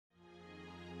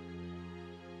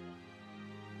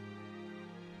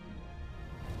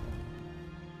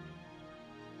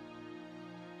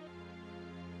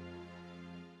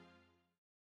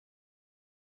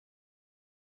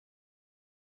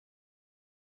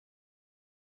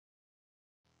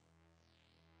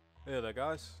Hey there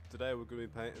guys, today we're going to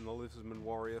be painting the Lizardman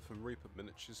Warrior from Reaper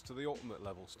Miniatures to the ultimate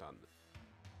level standard.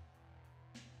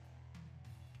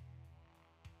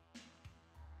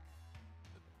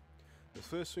 The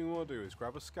first thing we want to do is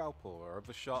grab a scalpel or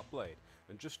other sharp blade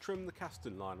and just trim the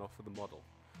casting line off of the model.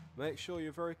 Make sure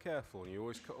you're very careful and you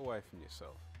always cut away from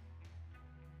yourself.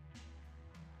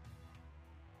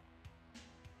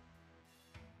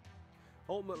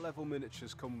 Ultimate level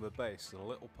miniatures come with a base and a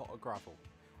little pot of gravel.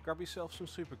 Grab yourself some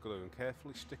super glue and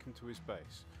carefully stick him to his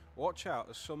base. Watch out,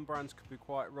 as some brands can be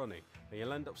quite runny and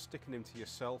you'll end up sticking him to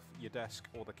yourself, your desk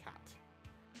or the cat.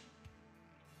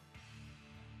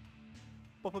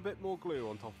 Pop a bit more glue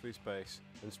on top of his base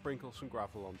and sprinkle some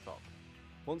gravel on top.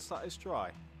 Once that is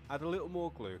dry, add a little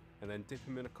more glue and then dip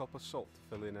him in a cup of salt to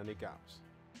fill in any gaps.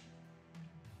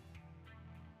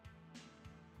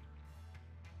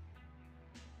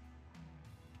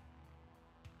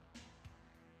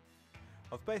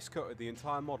 I've base coated the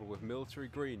entire model with military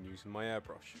green using my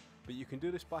airbrush, but you can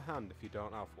do this by hand if you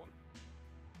don't have one.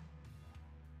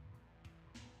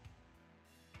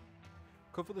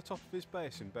 Cover the top of his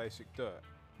base in basic dirt,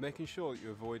 making sure that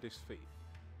you avoid his feet.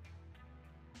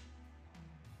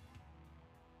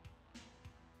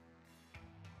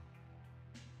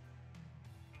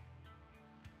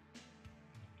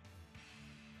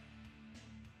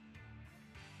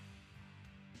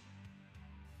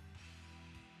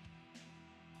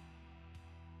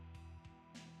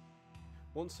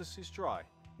 Once this is dry,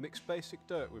 mix basic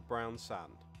dirt with brown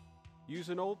sand. Use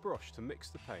an old brush to mix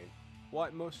the paint,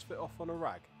 wipe most of it off on a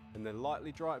rag and then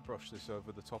lightly dry brush this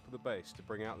over the top of the base to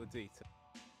bring out the detail.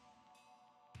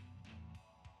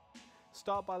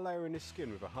 Start by layering his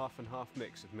skin with a half and half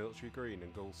mix of military green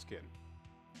and gold skin.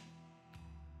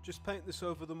 Just paint this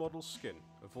over the model's skin,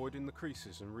 avoiding the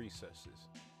creases and recesses.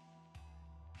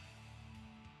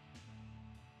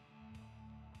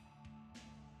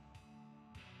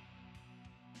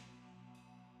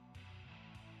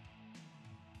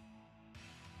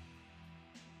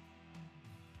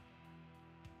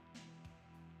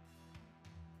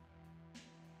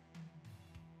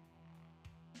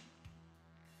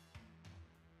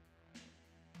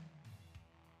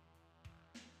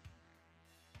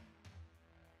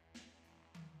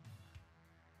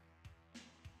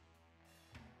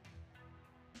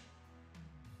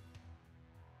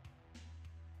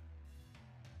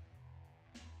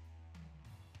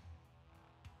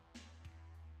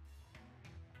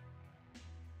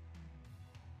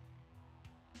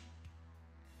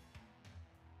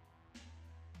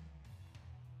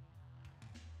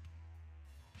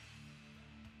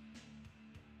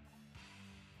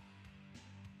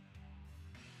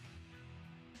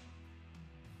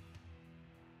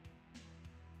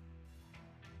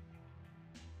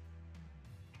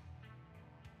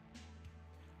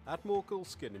 Add more ghoul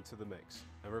skin into the mix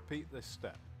and repeat this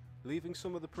step, leaving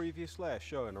some of the previous layer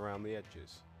showing around the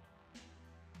edges.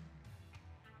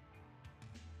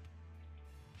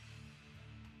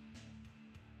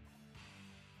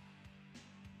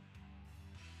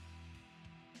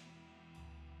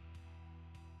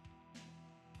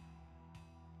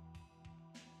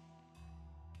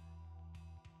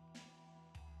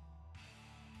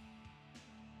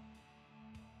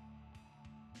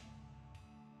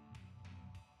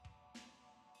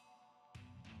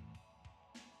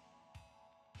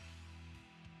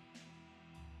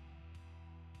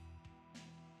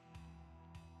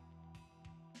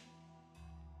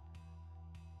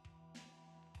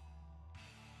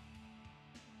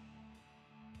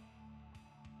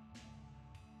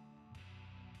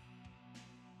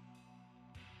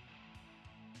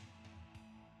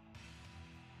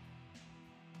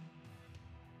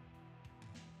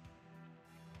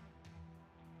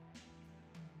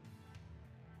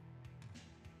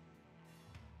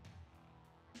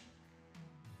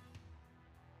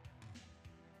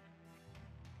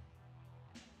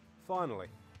 Finally,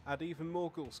 add even more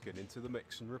ghoul skin into the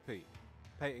mix and repeat,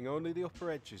 painting only the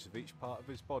upper edges of each part of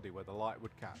his body where the light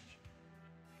would catch.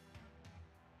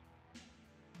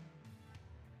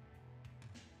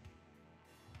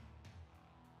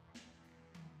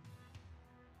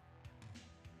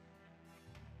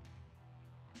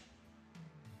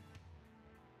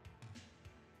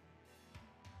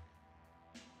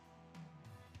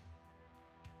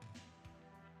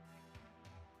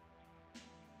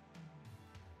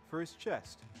 For his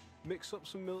chest, mix up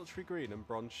some military green and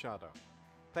bronze shadow.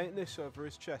 Paint this over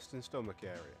his chest and stomach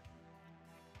area.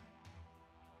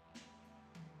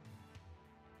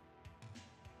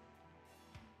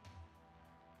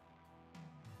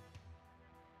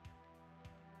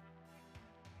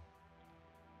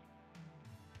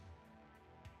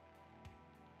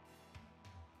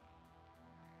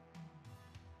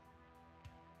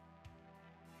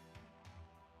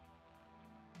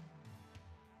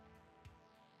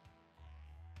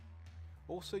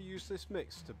 Also use this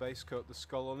mix to base coat the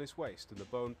skull on his waist and the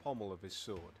bone pommel of his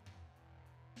sword.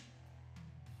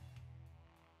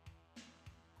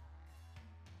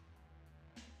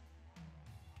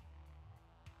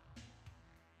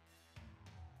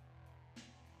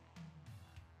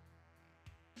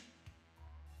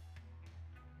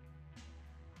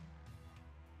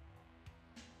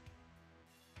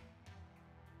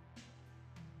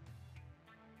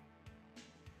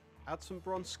 Add some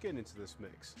bronze skin into this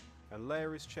mix and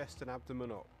layer his chest and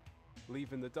abdomen up,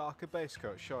 leaving the darker base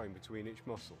coat showing between each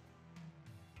muscle.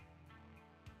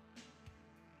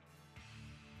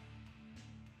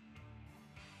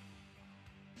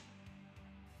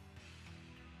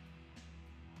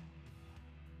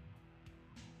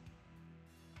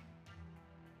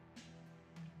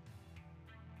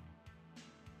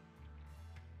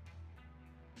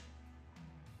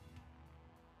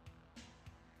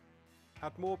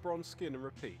 Add more bronze skin and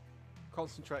repeat,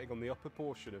 concentrating on the upper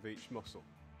portion of each muscle.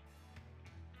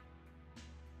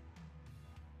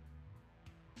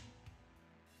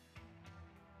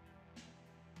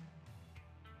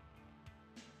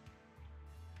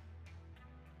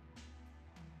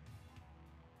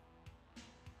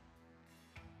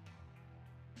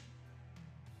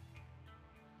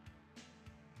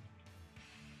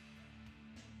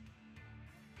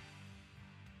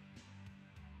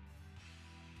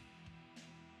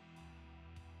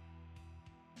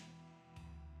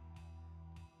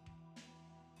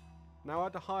 Now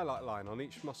add a highlight line on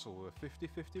each muscle with a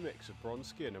 50-50 mix of bronze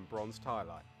skin and bronzed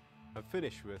highlight, and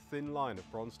finish with a thin line of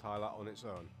bronzed highlight on its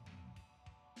own.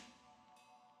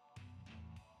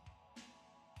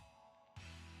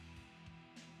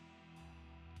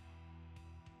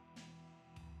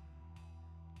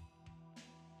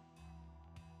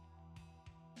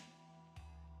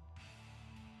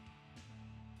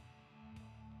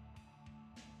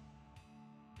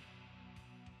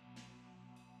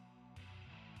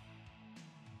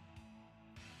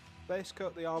 Base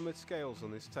coat the armoured scales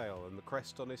on his tail and the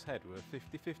crest on his head with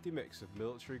a 50-50 mix of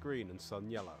military green and sun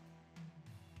yellow.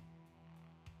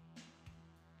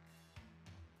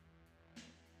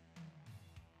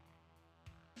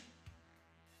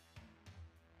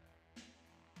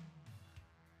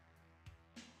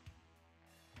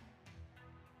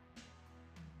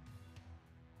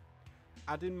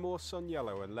 Add in more sun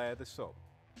yellow and layer this up,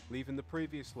 leaving the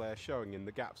previous layer showing in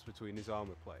the gaps between his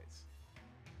armour plates.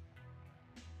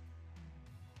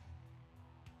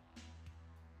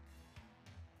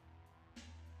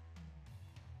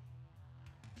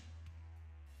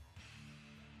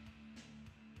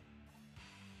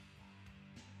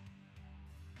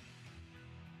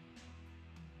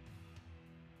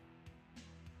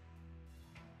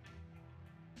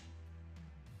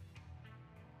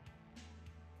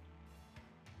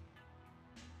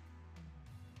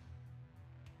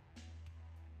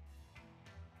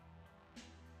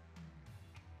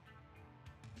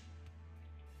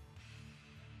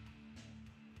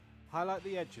 Highlight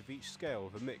the edge of each scale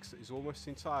with a mix that is almost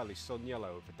entirely sun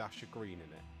yellow with a dash of green in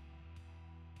it.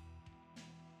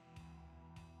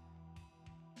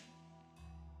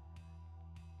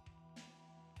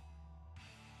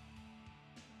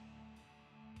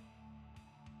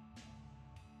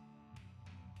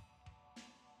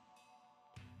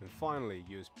 And finally,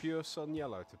 use pure sun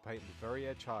yellow to paint the very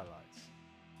edge highlights.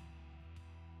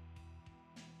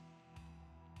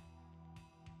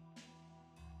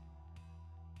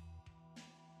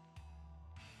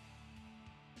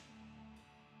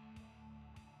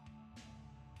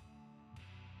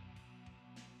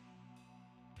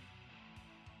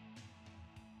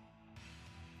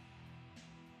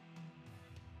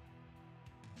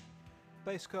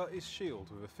 Base coat his shield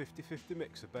with a 50-50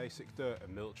 mix of basic dirt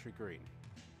and military green.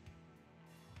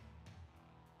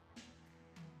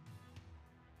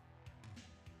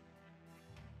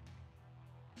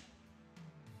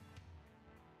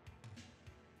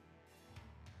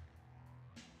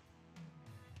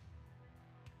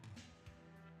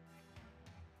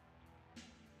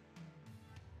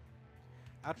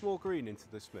 Add more green into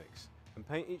this mix and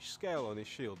paint each scale on his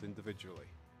shield individually.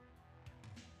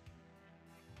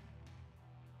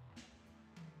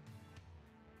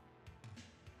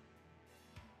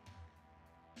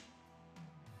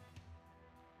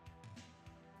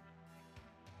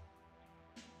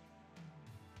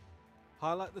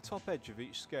 Highlight the top edge of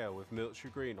each scale with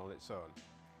military green on its own.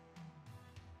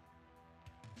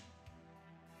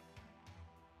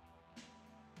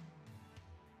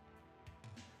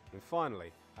 And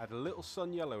finally, add a little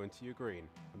sun yellow into your green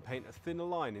and paint a thinner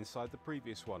line inside the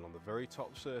previous one on the very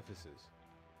top surfaces.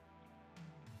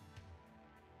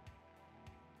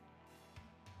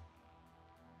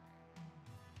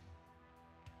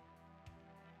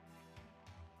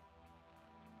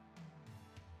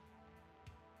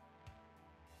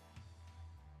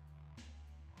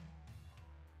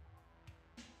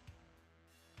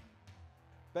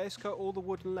 Base coat all the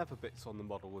wood and leather bits on the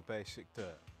model with basic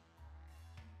dirt.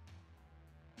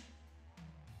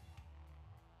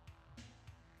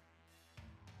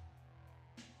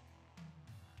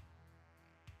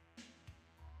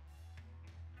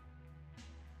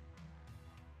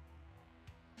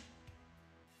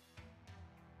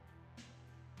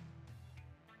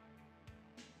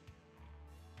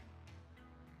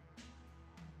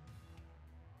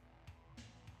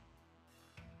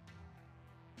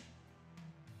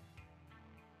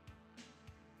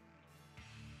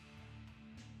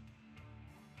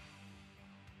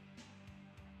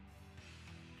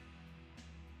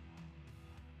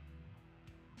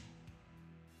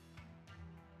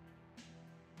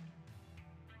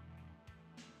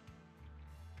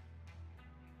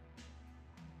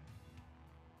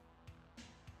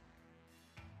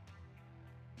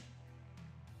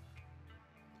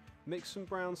 Mix some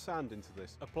brown sand into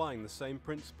this, applying the same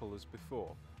principle as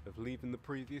before, of leaving the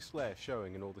previous layer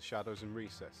showing in all the shadows and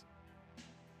recess.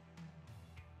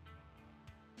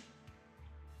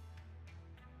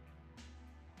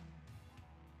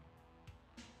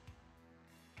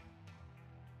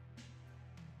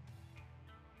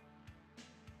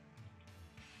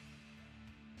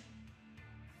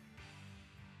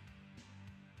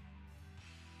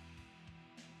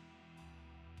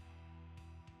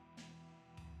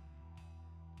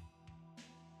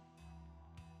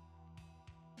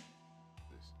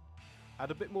 Add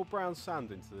a bit more brown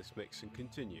sand into this mix and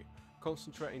continue,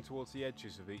 concentrating towards the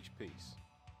edges of each piece.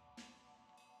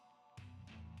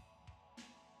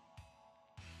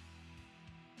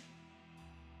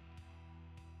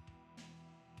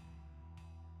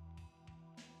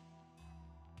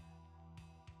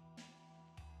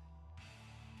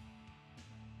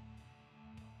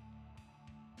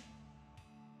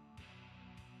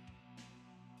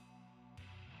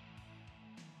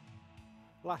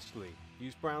 Lastly,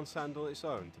 use brown sand on its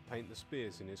own to paint the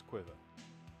spears in his quiver.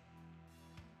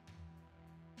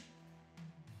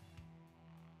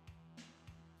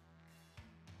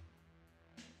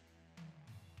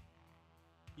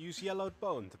 Use yellowed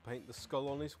bone to paint the skull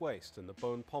on his waist and the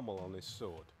bone pommel on his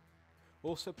sword.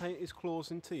 Also paint his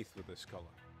claws and teeth with this colour.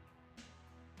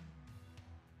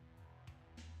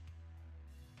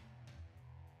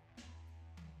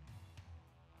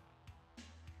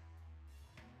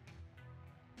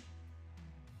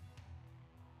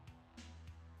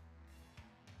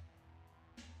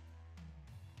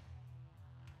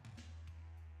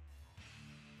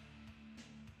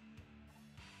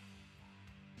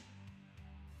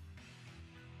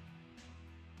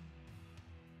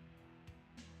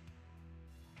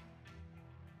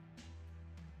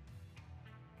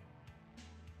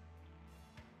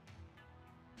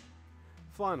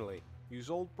 Finally, use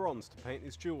old bronze to paint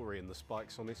his jewellery and the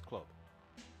spikes on his club.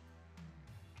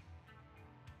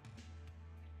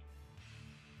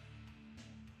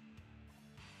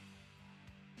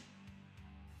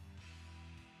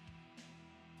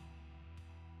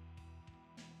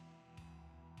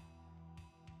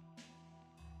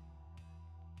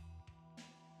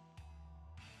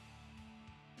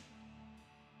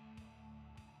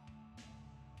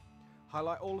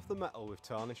 Highlight all of the metal with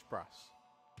tarnished brass.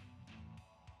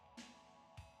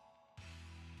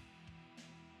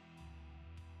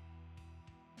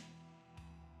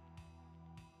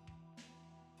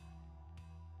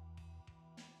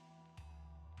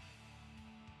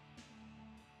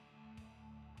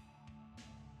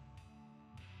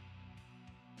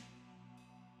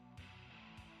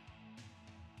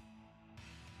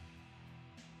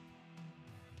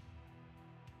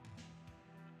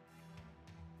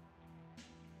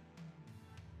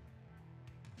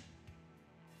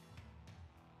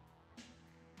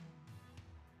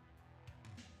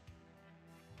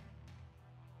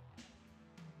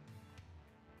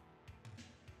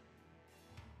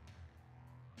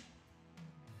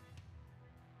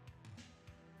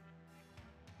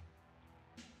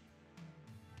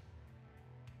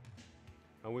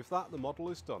 And with that, the model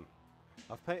is done.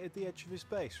 I've painted the edge of his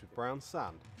base with brown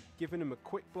sand, giving him a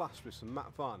quick blast with some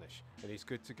matte varnish, and he's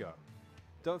good to go.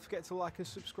 Don't forget to like and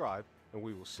subscribe, and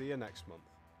we will see you next month.